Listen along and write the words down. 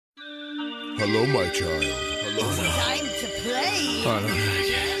Hello, my child. Hello. Time to play. I don't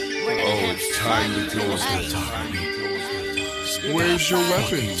like it. Oh, it's time to close the time. Where's your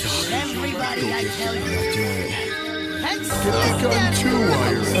weapons? Everybody, I tell you. Get the gun too,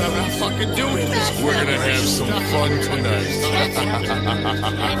 Iron. I'm not fucking doing this. We're gonna have some fun tonight.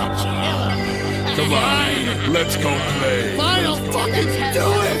 Come on, let's go play. Fine, I'll fucking do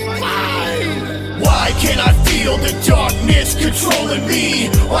it. Fine. Why can't I feel the darkness controlling me?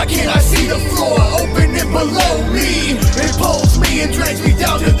 Why can't I see the floor opening below me? It pulls me and drags me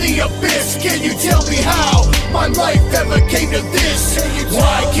down to the abyss. Can you tell me how my life ever came to this?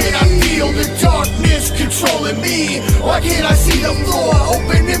 Why can't I feel the darkness controlling me? Why can't I see the floor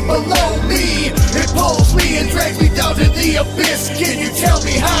opening below me? It pulls me and drags me down to the abyss. Can you tell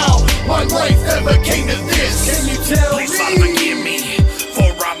me how my life ever came to this? Can you tell me? Please, Father, forgive me,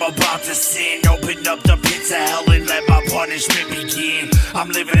 for I'm about to sin. Open up the pits of hell and let my punishment begin. I'm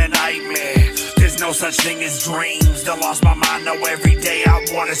living a nightmare. There's no such thing as dreams. Done lost my mind, now every day I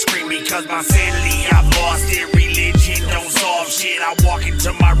wanna scream because my sanity, I've lost it. Religion don't solve shit. I walk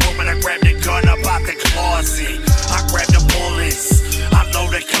into my room and I grab the gun up out the closet. I grab the bullets, I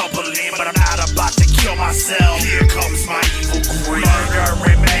load a couple in, but I'm not about to kill myself. Here comes my evil grin.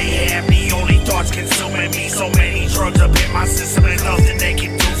 Murder and mayhem, the only thoughts consuming me. So many drugs up in my system, there's nothing they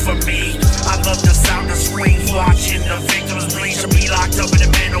can do for me. I love the sound of screams, watching the victims bleed. Should be locked up in a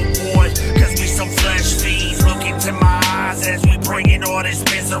mental ward, cause we some flesh fiends. Look into my eyes as we bring in all this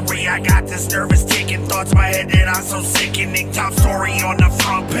misery. I got this nervous ticking thoughts in my head that I'm so sickening. Top story on the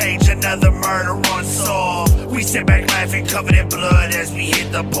front page, another murder unsolved. We sit back laughing, covered in blood as we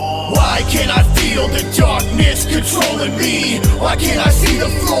hit the ball. Why can't I feel the darkness controlling me? Why can't I see the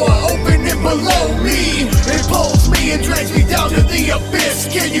floor opening below me? It pulls me and drags me down to the abyss.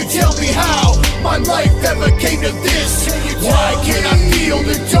 Can you tell me how my life ever came to this? Why can't I feel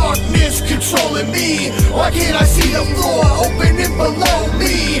the darkness controlling me? Why can't I see the floor opening below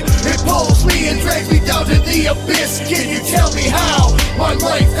me? It pulls me and drags me down to the abyss. Can you tell me how my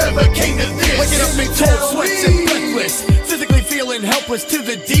life ever came to this? Waking up in cold sweats and breathless, physically feeling helpless to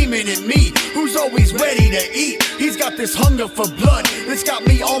the demon in me, who's always ready to eat. He's got this hunger for blood, it's got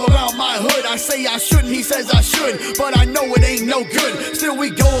me all around my hood. I say I shouldn't, he says I should, but I know it ain't no good. Still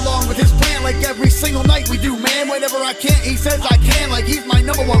we go along with his plan like every single night we do, man. Whenever I can't, he says I can, like he's my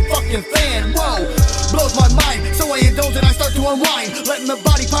 #1 fucking fan. Whoa, blows my mind, so I indulge and I start to unwind, letting the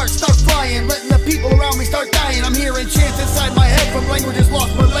body parts start flying, letting the people around me start dying. I'm hearing chants inside my head from languages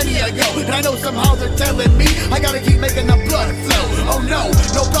lost millennia ago, and I know somehow they're telling me I gotta keep making the blood flow. Oh no,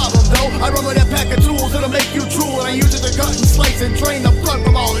 no problem though, I run with a pack of tools that'll make you drool, and I use it to cut and slice and drain the blood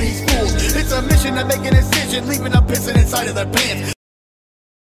from all of these fools. It's a mission to make a decision, leaving them pissing inside of their pants.